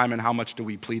the time, and how much do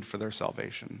we plead for their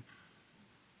salvation?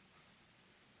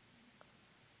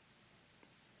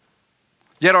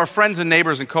 Yet our friends and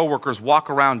neighbors and coworkers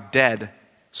walk around dead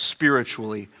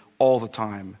spiritually all the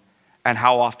time, and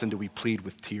how often do we plead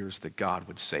with tears that God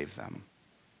would save them?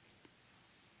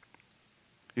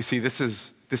 You see, this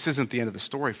isn't the end of the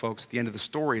story, folks. The end of the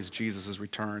story is Jesus'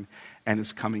 return and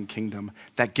his coming kingdom.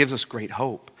 That gives us great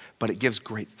hope, but it gives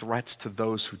great threats to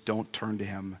those who don't turn to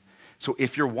him. So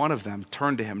if you're one of them,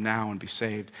 turn to him now and be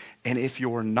saved. And if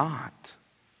you're not,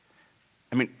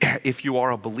 if you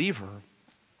are a believer,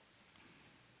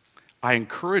 I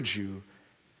encourage you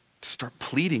to start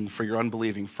pleading for your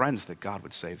unbelieving friends that God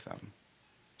would save them.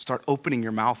 Start opening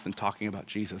your mouth and talking about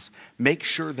Jesus. Make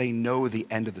sure they know the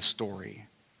end of the story.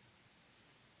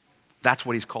 That's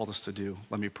what he's called us to do.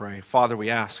 Let me pray. Father,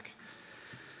 we ask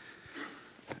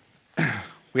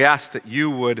that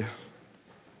you would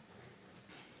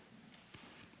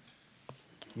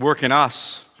work in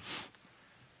us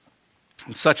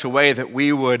in such a way that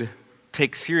we would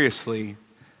take seriously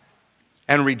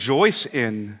and rejoice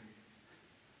in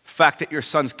the fact that your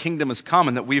Son's kingdom has come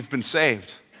and that we've been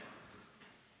saved.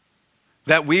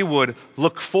 That we would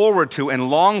look forward to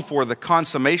and long for the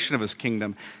consummation of his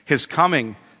kingdom, his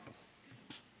coming,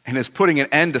 and his putting an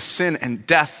end to sin and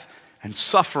death and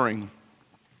suffering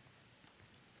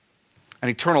and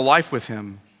eternal life with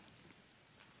him.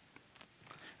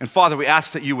 And Father, we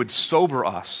ask that you would sober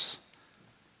us,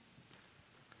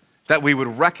 that we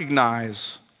would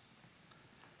recognize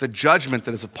the judgment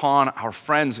that is upon our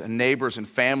friends and neighbors and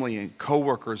family and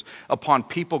coworkers, upon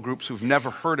people groups who've never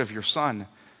heard of your Son.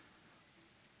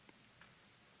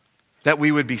 That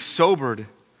we would be sobered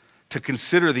to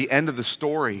consider the end of the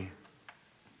story,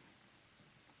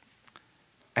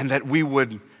 and that we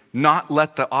would not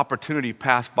let the opportunity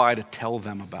pass by to tell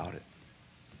them about it.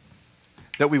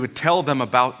 That we would tell them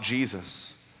about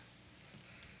Jesus.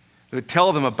 We would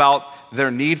tell them about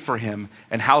their need for him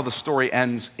and how the story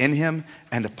ends in him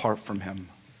and apart from him.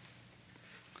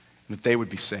 And that they would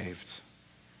be saved.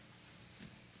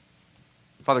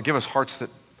 Father, give us hearts that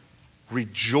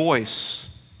rejoice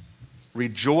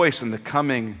in the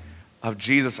coming of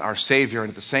Jesus, our Savior, and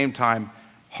at the same time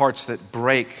hearts that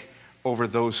break over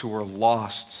those who are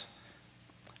lost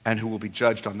and who will be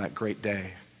judged on that great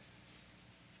day.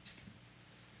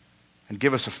 And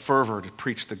give us a fervor to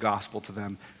preach the gospel to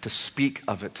them, to speak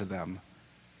of it to them,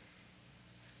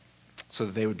 so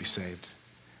that they would be saved.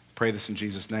 Pray this in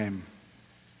Jesus' name.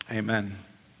 Amen.